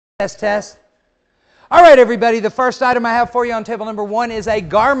Test, test. All right, everybody, the first item I have for you on table number 1 is a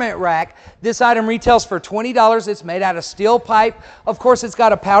garment rack. This item retails for $20. It's made out of steel pipe. Of course, it's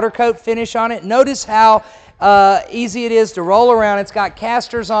got a powder coat finish on it. Notice how easy it is to roll around. It's got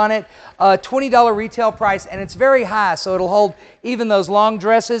casters on it, $20 retail price, and it's very high, so it'll hold even those long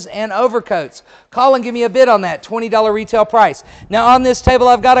dresses and overcoats. Call and give me a bid on that, $20 retail price. Now on this table,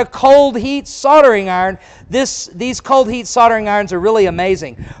 I've got a cold heat soldering iron. These cold heat soldering irons are really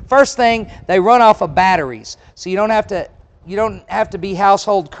amazing. First thing, they run off of batteries, so you don't have to be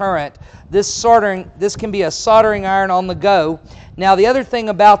household current. This can be a soldering iron on the go. Now the other thing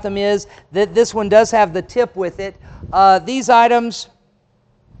about them is that this one does have the tip with it. These items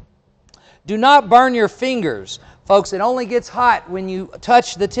do not burn your fingers. Folks, it only gets hot when you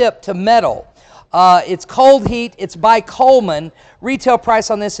touch the tip to metal. It's cold heat. It's by Coleman. Retail price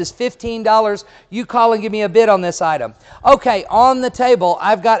on this is $15. You call and give me a bid on this item. Okay, on the table,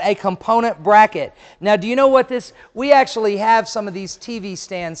 I've got a component bracket. Now, do you know what this... We actually have some of these TV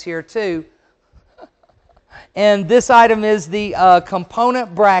stands here, too. And this item is the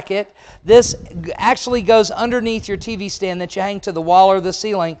component bracket. This actually goes underneath your TV stand that you hang to the wall or the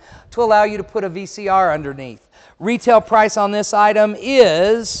ceiling to allow you to put a VCR underneath. Retail price on this item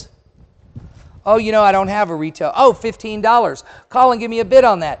is... Oh, you know, I don't have a retail. Oh, $15. Call and give me a bid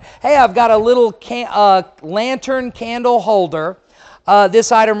on that. Hey, I've got a little lantern candle holder.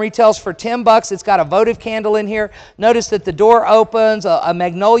 This item retails for $10. It's got a votive candle in here. Notice that the door opens, a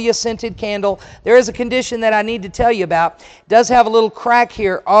magnolia scented candle. There is a condition that I need to tell you about. It does have a little crack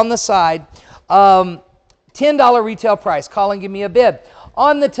here on the side. $10 retail price. Call and give me a bid.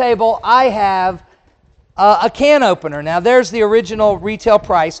 On the table, I have a can opener. Now, there's the original retail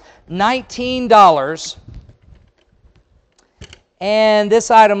price, $19. And this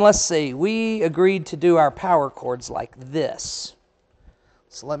item, let's see, we agreed to do our power cords like this.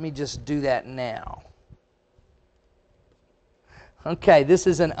 So let me just do that now. Okay, this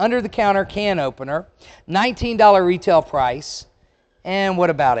is an under-the-counter can opener, $19 retail price. And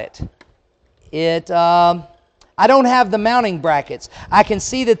what about it? I don't have the mounting brackets. I can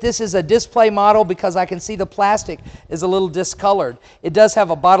see that this is a display model because I can see the plastic is a little discolored. It does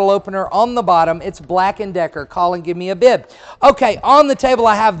have a bottle opener on the bottom. It's Black & Decker. Call and give me a bid. Okay, on the table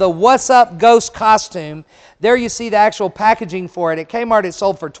I have the What's Up Ghost costume. There you see the actual packaging for it. At Kmart it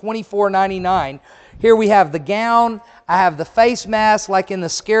sold for $24.99. Here we have the gown. I have the face mask like in the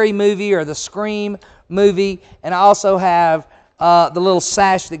Scary Movie or the Scream movie. And I also have the little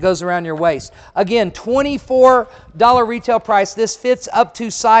sash that goes around your waist. Again, $24 retail price. This fits up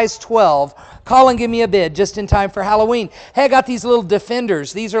to size 12. Call and give me a bid just in time for Halloween. Hey, I got these little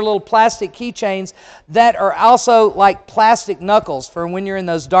defenders. These are little plastic keychains that are also like plastic knuckles for when you're in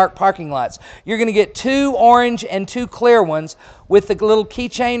those dark parking lots. You're going to get 2 orange and 2 clear ones with the little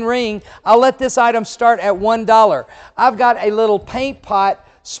keychain ring. I'll let this item start at $1. I've got a little paint pot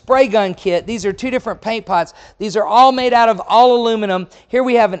spray gun kit. These are 2 different paint pots. These are all made out of all aluminum. Here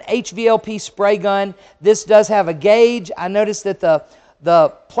we have an HVLP spray gun. This does have a gauge. I noticed that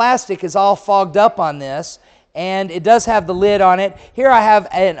the plastic is all fogged up on this, and it does have the lid on it. Here I have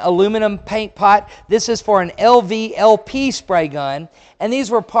an aluminum paint pot. This is for an LVLP spray gun, and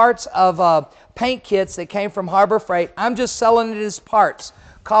these were parts of paint kits that came from Harbor Freight. I'm just selling it as parts.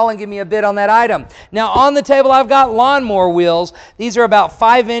 Call and give me a bid on that item. Now on the table I've got lawnmower wheels. These are about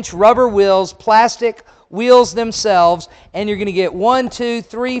 5-inch rubber wheels, plastic wheels themselves, and you're going to get 1, 2,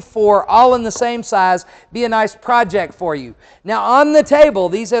 3, 4, all in the same size. Be a nice project for you. Now on the table,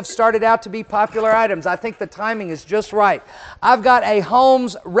 these have started out to be popular items. I think the timing is just right. I've got a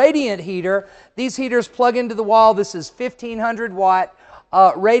Holmes radiant heater. These heaters plug into the wall. This is 1,500 watt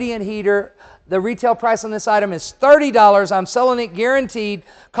radiant heater. The retail price on this item is $30. I'm selling it guaranteed.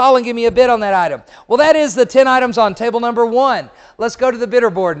 Call and give me a bid on that item. Well, that is the 10 items on table number 1. Let's go to the bidder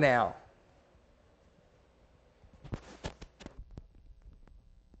board now.